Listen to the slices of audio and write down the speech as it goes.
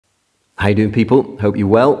How you doing, people? Hope you're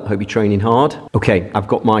well. Hope you're training hard. Okay, I've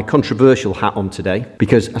got my controversial hat on today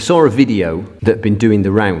because I saw a video that had been doing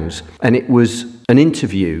the rounds, and it was an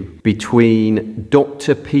interview between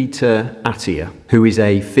Dr. Peter Attia, who is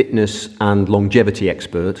a fitness and longevity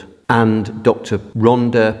expert, and Dr.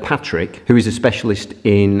 Rhonda Patrick, who is a specialist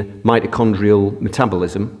in mitochondrial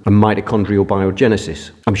metabolism and mitochondrial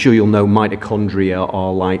biogenesis. I'm sure you'll know mitochondria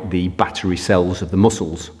are like the battery cells of the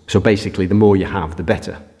muscles. So basically, the more you have, the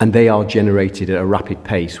better. And they are generated at a rapid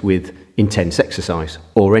pace with intense exercise,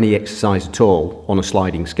 or any exercise at all on a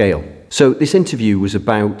sliding scale. So this interview was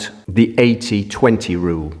about the 80-20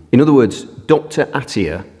 rule. In other words, Dr.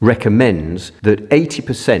 Attia recommends that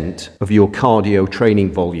 80% of your cardio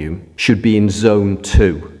training volume should be in zone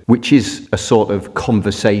 2, which is a sort of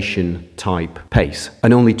conversation type pace.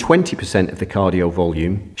 And only 20% of the cardio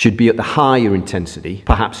volume should be at the higher intensity,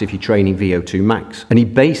 perhaps if you're training VO2 max. And he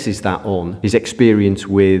bases that on his experience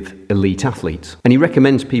with elite athletes. And he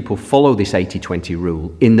recommends people follow this 80-20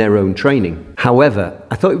 rule in their own training. However,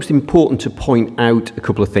 I thought it was important to point out a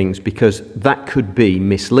couple of things because that could be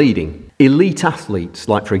misleading. Elite athletes,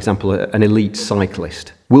 like for example an elite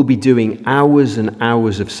cyclist, will be doing hours and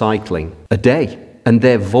hours of cycling a day. And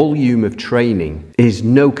their volume of training is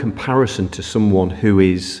no comparison to someone who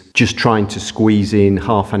is just trying to squeeze in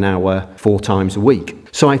half an hour 4 times a week.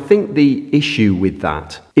 So I think the issue with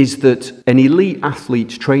that is that an elite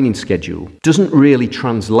athlete's training schedule doesn't really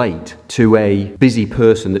translate to a busy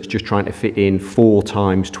person that's just trying to fit in 4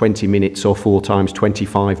 times 20 minutes or 4 times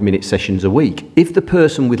 25-minute sessions a week. If the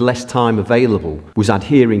person with less time available was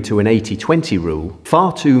adhering to an 80-20 rule,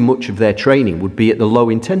 far too much of their training would be at the low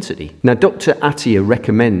intensity. Now, Dr. Attia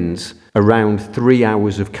recommends around 3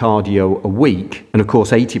 hours of cardio a week, and of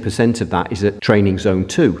course 80% of that is at training zone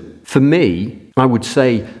 2. For me, I would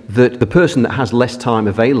say that the person that has less time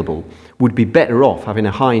available would be better off having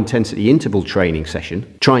a high intensity interval training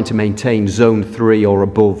session, trying to maintain zone 3 or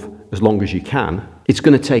above as long as you can. It's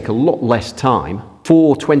going to take a lot less time.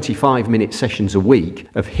 4 25-minute sessions a week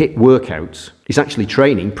of HIIT workouts is actually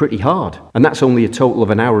training pretty hard, and that's only a total of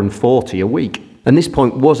 1 hour and 40 a week. And this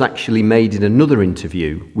point was actually made in another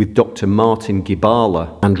interview with Dr. Martin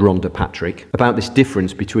Gibala and Rhonda Patrick about this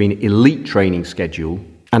difference between elite training schedule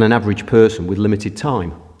and an average person with limited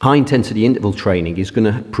time. High-intensity interval training is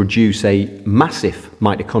going to produce a massive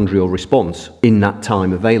mitochondrial response in that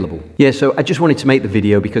time available. Yeah, so I just wanted to make the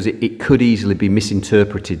video because it could easily be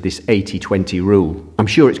misinterpreted, this 80-20 rule. I'm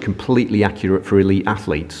sure it's completely accurate for elite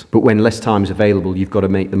athletes, but when less time is available, you've got to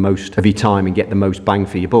make the most of your time and get the most bang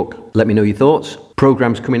for your buck. Let me know your thoughts.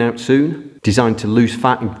 Program's coming out soon, designed to lose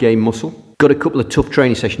fat and gain muscle. Got a couple of tough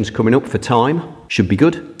training sessions coming up for time. Should be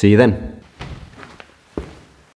good. See you then.